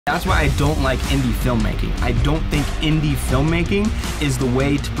That's why I don't like indie filmmaking. I don't think indie filmmaking is the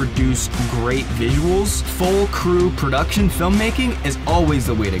way to produce great visuals. Full crew production filmmaking is always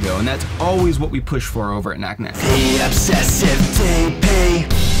the way to go, and that's always what we push for over at NACNet. The Obsessive DP.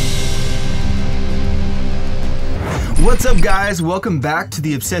 What's up, guys? Welcome back to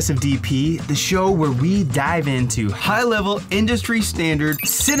the Obsessive DP, the show where we dive into high-level, industry-standard,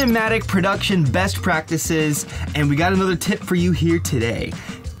 cinematic production best practices, and we got another tip for you here today.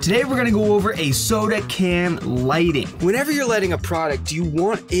 Today we're gonna go over a soda can lighting. Whenever you're lighting a product, you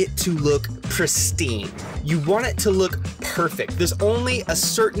want it to look pristine. You want it to look perfect. There's only a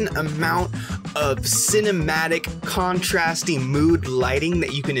certain amount of cinematic, contrasting mood lighting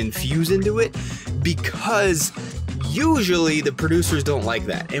that you can infuse into it, because usually the producers don't like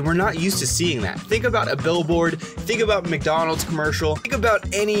that, and we're not used to seeing that. Think about a billboard, think about McDonald's commercial, think about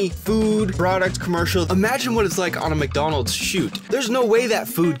any food product commercial. Imagine what it's like on a McDonald's shoot. There's no way that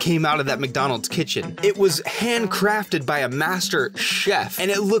food came out of that McDonald's kitchen. It was handcrafted by a master chef,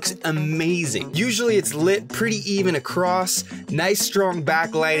 and it looks amazing. Usually it's lit pretty even across, nice strong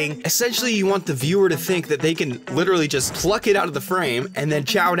backlighting. Essentially, you want the viewer to think that they can literally just pluck it out of the frame and then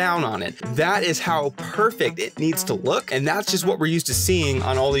chow down on it. That is how perfect it needs to look, and that's just what we're used to seeing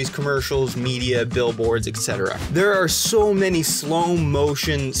on all these commercials, media, billboards, etc. There are so many slow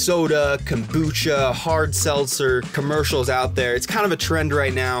motion soda, kombucha, hard seltzer commercials out there. It's kind of a trend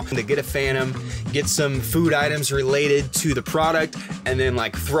right now to get a Phantom, get some food items related to the product, and then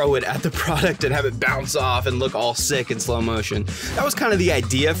like throw it at the product and have it bounce off and look all sick in slow motion. That was kind of the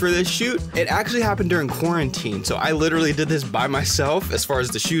idea for this shoot. It actually happened during quarantine, so I literally did this by myself as far as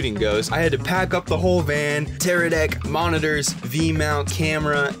the shooting goes. I had to pack up the whole van, tear it deck, monitors, V-mount,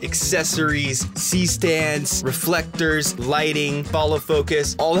 camera, accessories, C-stands, reflectors, lighting, follow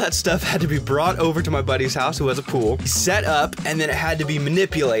focus, all that stuff had to be brought over to my buddy's house who has a pool, set up, and then it had to be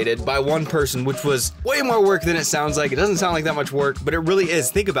manipulated by one person, which was way more work than it sounds like. It doesn't sound like that much work, but it really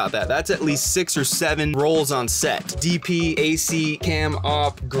is. Think about that. That's at least 6 or 7 roles on set. DP, AC, cam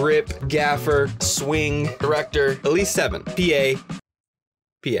op, grip, gaffer, swing, director, at least 7.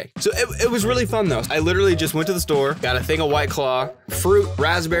 PA. So it was really fun though. I literally just went to the store, got a thing of White Claw, fruit,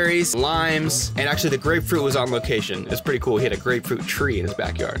 raspberries, limes, and actually the grapefruit was on location. It's pretty cool. He had a grapefruit tree in his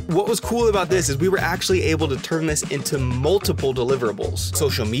backyard. What was cool about this is we were actually able to turn this into multiple deliverables.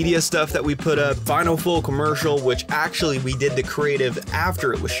 Social media stuff that we put up, final full commercial, which actually we did the creative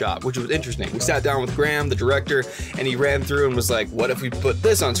after it was shot, which was interesting. We sat down with Graham, the director, and he ran through and was like, what if we put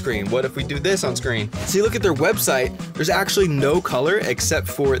this on screen? What if we do this on screen? So you look at their website, there's actually no color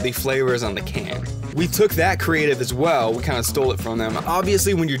except for the flavors on the can. We took that creative as well. We kind of stole it from them.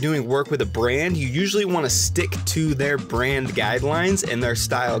 Obviously, when you're doing work with a brand, you usually want to stick to their brand guidelines and their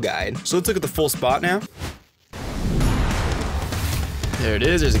style guide. So let's look at the full spot now. There it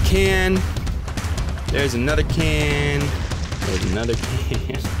is. There's a can. There's another can. There's another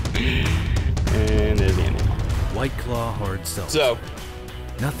can. And there's the ending. White Claw hard seltzer. So,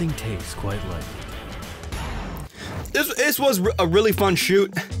 nothing tastes quite like it. This was a really fun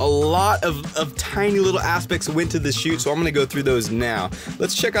shoot. A lot of tiny little aspects went to this shoot, so I'm gonna go through those now.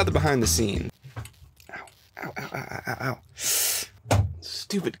 Let's check out the behind the scene. Ow, ow, ow, ow, ow, ow.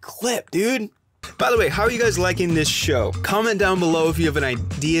 Stupid clip, dude. By the way, how are you guys liking this show? Comment down below if you have an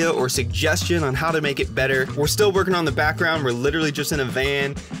idea or suggestion on how to make it better. We're still working on the background. We're literally just in a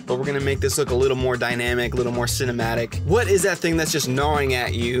van, but we're gonna make this look a little more dynamic, a little more cinematic. What is that thing that's just gnawing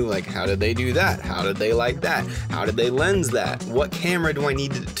at you? Like, how did they do that? How did they like that? How did they lens that? What camera do I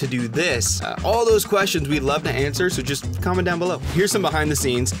need to do this? All those questions we'd love to answer, so just comment down below. Here's some behind the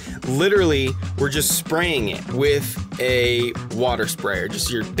scenes. Literally, we're just spraying it with a water sprayer,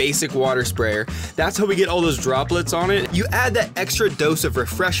 just your basic water sprayer. That's how we get all those droplets on it. You add that extra dose of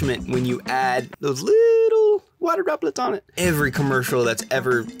refreshment when you add those little water droplets on it. Every commercial that's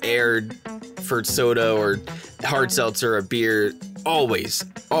ever aired for soda or hard seltzer or beer always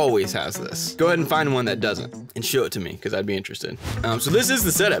has this. Go ahead and find one that doesn't and show it to me, because I'd be interested. So this is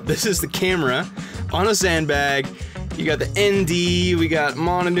the setup. This is the camera on a sandbag. You got the ND, we got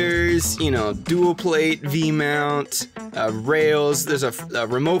monitors, you know, dual plate, V-mount, rails. There's a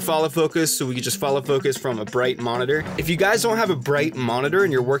remote follow focus, so we can just follow focus from a bright monitor. If you guys don't have a bright monitor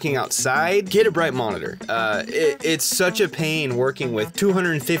and you're working outside, get a bright monitor. It's such a pain working with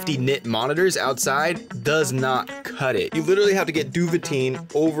 250 nit monitors outside. Does not cut it. You literally have to get duvetine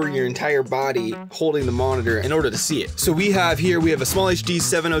over your entire body holding the monitor in order to see it. So we have here, we have a small HD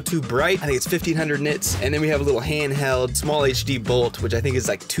 702 bright. I think it's 1500 nits, and then we have a little handheld handheld small HD bolt, which I think is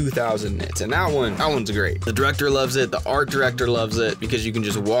like 2,000 nits, and that one's great. The director loves it, the art director loves it, because you can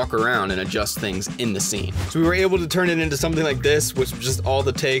just walk around and adjust things in the scene. So we were able to turn it into something like this, which was just all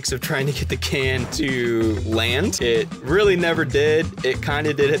the takes of trying to get the can to land. It really never did. It kind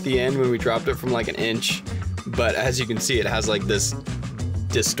of did at the end when we dropped it from like an inch, but as you can see, it has like this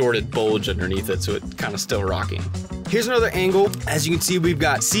distorted bulge underneath it, so it's kind of still rocking. Here's another angle. As you can see, we've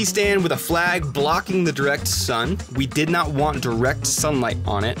got C-stand with a flag blocking the direct sun. We did not want direct sunlight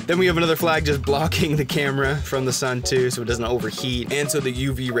on it. Then we have another flag just blocking the camera from the sun too, so it doesn't overheat, and so the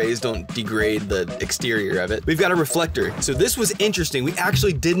UV rays don't degrade the exterior of it. We've got a reflector. So this was interesting. We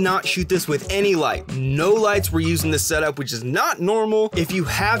actually did not shoot this with any light. No lights were used in this setup, which is not normal. If you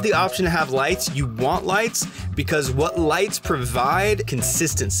have the option to have lights, you want lights, because what lights provide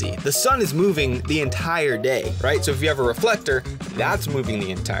consistency. The sun is moving the entire day, right? So if you have a reflector, that's moving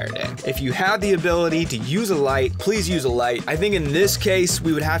the entire day. If you have the ability to use a light, please use a light. I think in this case,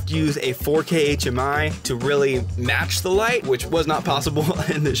 we would have to use a 4K HMI to really match the light, which was not possible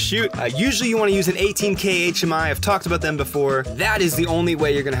in this shoot. Usually you want to use an 18K HMI. I've talked about them before. That is the only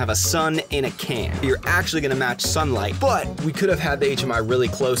way you're gonna have a sun in a can. You're actually gonna match sunlight, but we could have had the HMI really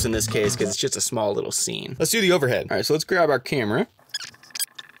close in this case because it's just a small little scene. Let's do the overhead. All right, so let's grab our camera.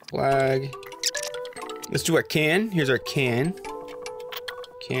 Flag. Let's do our can. Here's our can.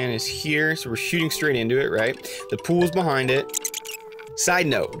 Can is here, so we're shooting straight into it, right? The pool's behind it. Side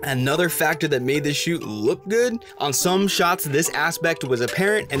note, another factor that made this shoot look good, on some shots this aspect was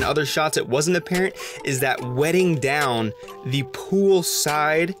apparent and other shots it wasn't apparent, is that wetting down the pool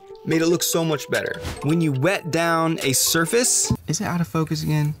side made it look so much better. When you wet down a surface, is it out of focus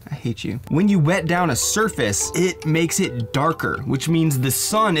again? I hate you. When you wet down a surface, it makes it darker, which means the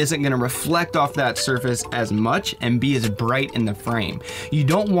sun isn't gonna reflect off that surface as much and be as bright in the frame. You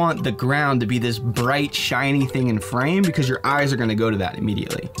don't want the ground to be this bright, shiny thing in frame because your eyes are gonna go to that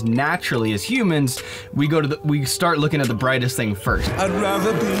immediately. Naturally, as humans, we start looking at the brightest thing first. I'd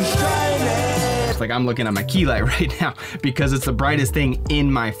rather be shining. Like I'm looking at my key light right now because it's the brightest thing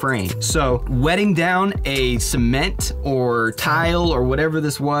in my frame. So wetting down a cement or tile or whatever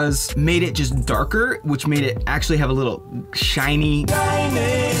this was made it just darker, which made it actually have a little shiny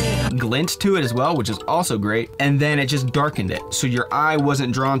glint to it as well, which is also great. And then it just darkened it. So your eye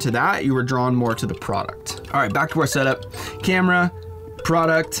wasn't drawn to that, you were drawn more to the product. All right, back to our setup. Camera,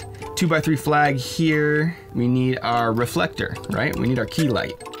 product, 2x3 flag here. We need our reflector, right? We need our key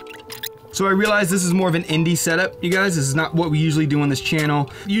light. So I realize this is more of an indie setup, you guys. This is not what we usually do on this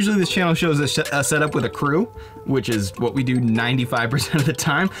channel. Usually this channel shows a setup with a crew, which is what we do 95% of the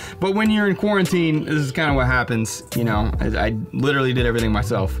time. But when you're in quarantine, this is kind of what happens. You know, I literally did everything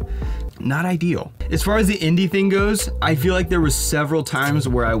myself. Not ideal. As far as the indie thing goes, I feel like there was several times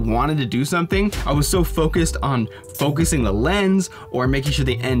where I wanted to do something. I was so focused on focusing the lens or making sure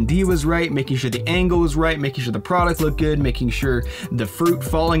the ND was right, making sure the angle was right, making sure the product looked good, making sure the fruit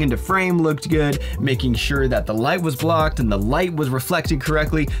falling into frame looked good, making sure that the light was blocked and the light was reflected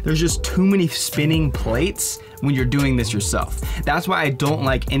correctly. There's just too many spinning plates when you're doing this yourself. That's why I don't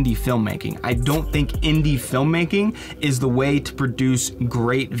like indie filmmaking. I don't think indie filmmaking is the way to produce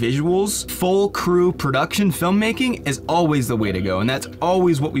great visuals. Full crew production filmmaking is always the way to go, and that's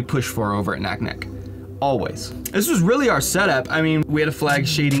always what we push for over at Nac. Always. This was really our setup. I mean, we had a flag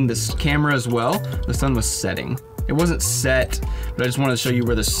shading this camera as well. The sun was setting. It wasn't set, but I just wanted to show you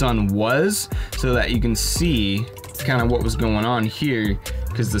where the sun was so that you can see kind of what was going on here,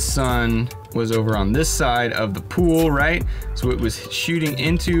 because the sun was over on this side of the pool, right? So it was shooting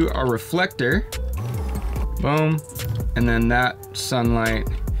into our reflector, boom, and then that sunlight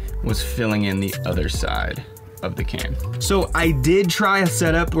was filling in the other side of the can. So I did try a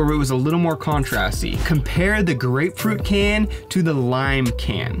setup where it was a little more contrasty. Compare the grapefruit can to the lime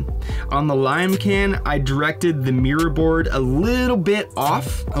can. On the lime can, I directed the mirror board a little bit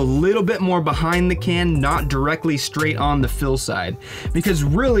off, a little bit more behind the can, not directly straight on the fill side. Because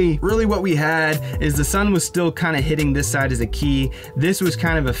really what we had is the sun was still kind of hitting this side as a key. This was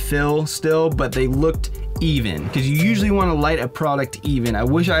kind of a fill still, but they looked even, because you usually want to light a product even. I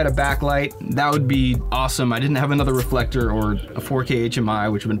wish I had a backlight. That would be awesome. I didn't have another reflector or a 4K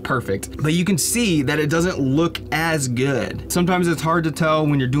HMI, which would have been perfect. But you can see that it doesn't look as good. Sometimes it's hard to tell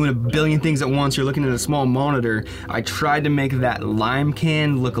when you're doing a billion things at once. You're looking at a small monitor. I tried to make that lime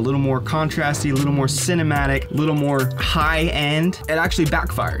can look a little more contrasty, a little more cinematic, a little more high end. It actually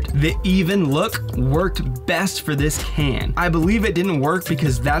backfired. The even look worked best for this can. I believe it didn't work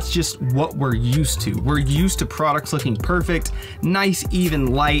because that's just what we're used to. We're used to products looking perfect, nice even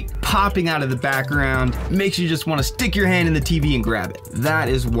light, popping out of the background, makes you just want to stick your hand in the TV and grab it. That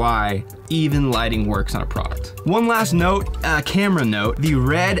is why even lighting works on a product. One last note, camera note, the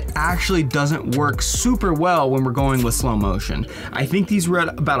red actually doesn't work super well when we're going with slow motion. I think these were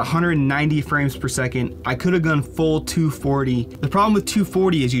at about 190 frames per second. I could have gone full 240. The problem with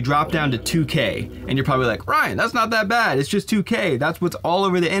 240 is you drop down to 2K, and you're probably like, Ryan, that's not that bad, it's just 2K. That's what's all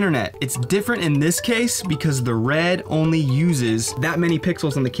over the internet. It's different in this case because the red only uses that many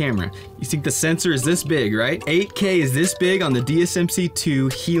pixels on the camera. You see the sensor is this big, right? 8K is this big on the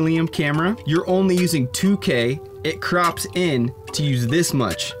DSMC2 helium camera. You're only using 2K. It crops in to use this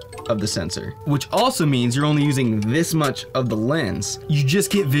much of the sensor, which also means you're only using this much of the lens. You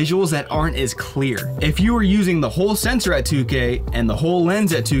just get visuals that aren't as clear. If you were using the whole sensor at 2K and the whole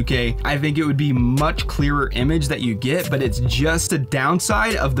lens at 2K, I think it would be much clearer image that you get, but it's just a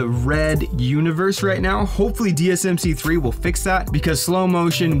downside of the red universe right now. Hopefully DSMC3 will fix that, because slow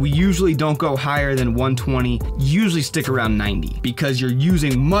motion, we usually don't go higher than 120, usually stick around 90, because you're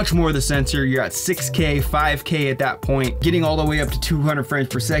using much more of the sensor. You're at 6K, 5K at that point, getting all the way up to 200 frames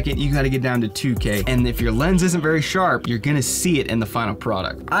per second. You gotta get down to 2K. And if your lens isn't very sharp, you're gonna see it in the final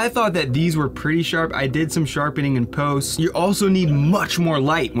product. I thought that these were pretty sharp. I did some sharpening in post. You also need much more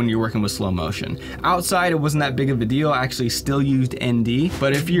light when you're working with slow motion. Outside, it wasn't that big of a deal. I actually still used ND,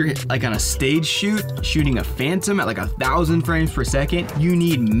 but if you're like on a stage shoot, shooting a Phantom at like 1,000 frames per second, you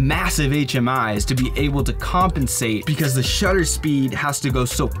need massive HMIs to be able to compensate, because the shutter speed has to go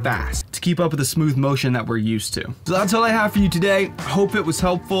so fast to keep up with the smooth motion that we're used to. So that's all I have for you today. I hope it was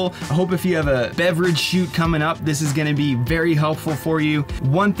helpful. I hope if you have a beverage shoot coming up, this is gonna be very helpful for you.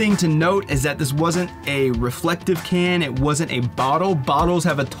 One thing to note is that this wasn't a reflective can, it wasn't a bottle. Bottles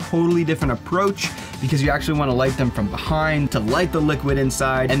have a totally different approach, because you actually wanna light them from behind to light the liquid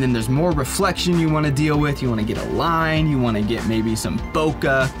inside, and then there's more reflection you wanna deal with. You wanna get a line, you wanna get maybe some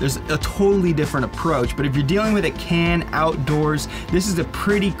bokeh. There's a totally different approach, but if you're dealing with a can outdoors, this is a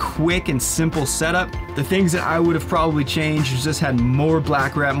pretty quick and simple setup. The things that I would have probably changed is just had more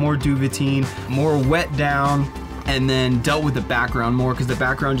black wrap, more duvetine, more wet down, and then dealt with the background more, because the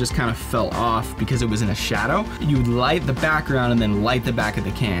background just kind of fell off because it was in a shadow. You'd light the background and then light the back of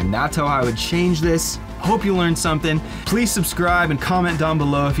the can. That's how I would change this. Hope you learned something. Please subscribe and comment down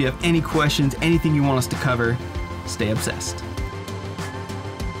below if you have any questions, anything you want us to cover. Stay obsessed.